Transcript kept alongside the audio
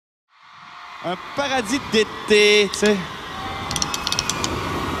Un paradis d'été, tu sais.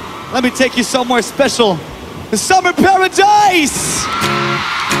 Let me take you somewhere special. The summer paradise!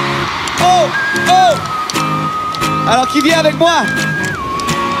 Oh, oh! Alors, qui vient avec moi?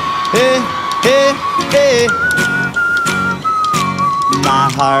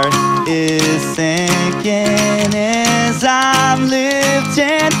 My heart is sinking as I'm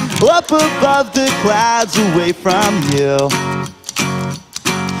lifting up above the clouds away from you.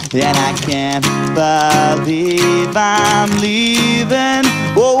 And I can't believe I'm leaving.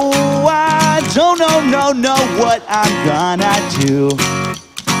 Oh, I don't know what I'm gonna do.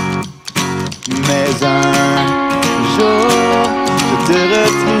 Mais un jour, je te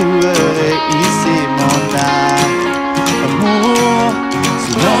retrouverai ici, mon amour,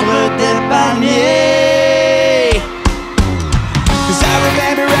 sous l'ombre des palmiers. 'Cause I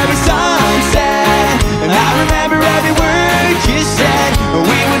remember every sunset, and I remember every word you said.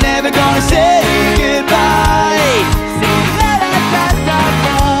 We were never gonna say goodbye.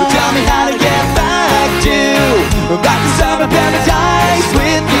 But tell me how to get back to summer paradise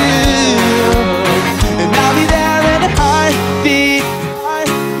with you. And I'll be there in a heartbeat.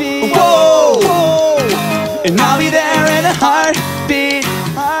 Whoa. And I'll be there in a heartbeat.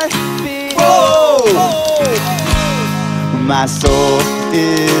 Whoa. My soul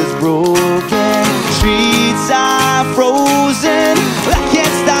is broken, streets are frozen. I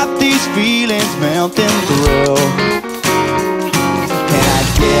can't stop these feelings melting through. And I'd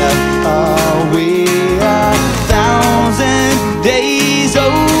give away 1,000 days,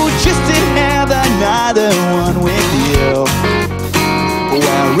 oh, just to have another one with you.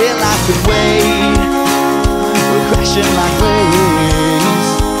 Well, real life can wait, we're crashing like waves,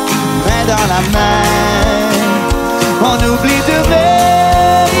 land on our mind, on oubli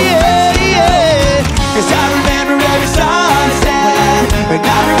demain, yeah. 'Cause I remember every sunset, and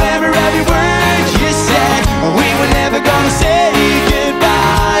I remember every word you said. We were never gonna say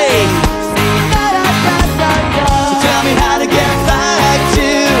goodbye. So tell me how to get back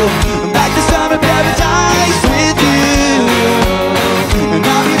to summer paradise with you. And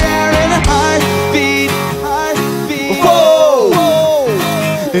I'll be there in a heartbeat. Whoa.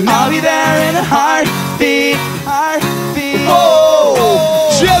 And I'll be there in a heartbeat. Whoa.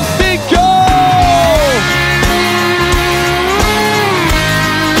 Just think go.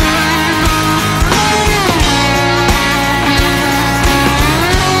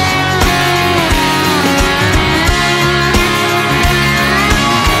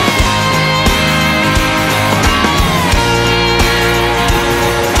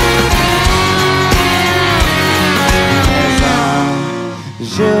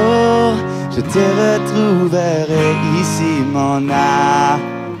 Je te retrouverai ici, mon âme.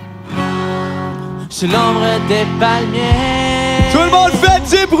 Sous l'ombre des palmiers. Tout le monde fait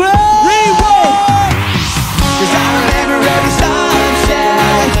du bruit! Cause I remember every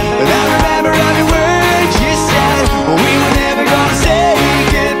sunset, and I remember every word you said. We were never gonna say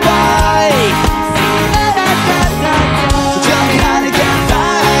goodbye. So tell me how to get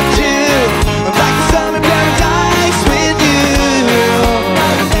back to summer paradise with you.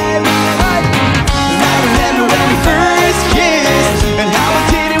 And I remember when we first kissed, and how I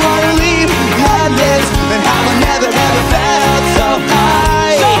didn't want to leave your lips, and how I never ever felt so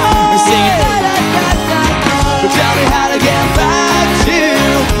high. Singing, but tell me how to get back to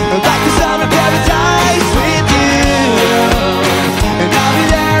summer paradise with you. And I'll be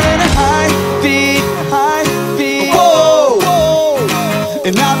there in a heartbeat. Whoa.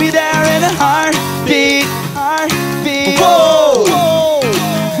 And I'll be there in a heartbeat.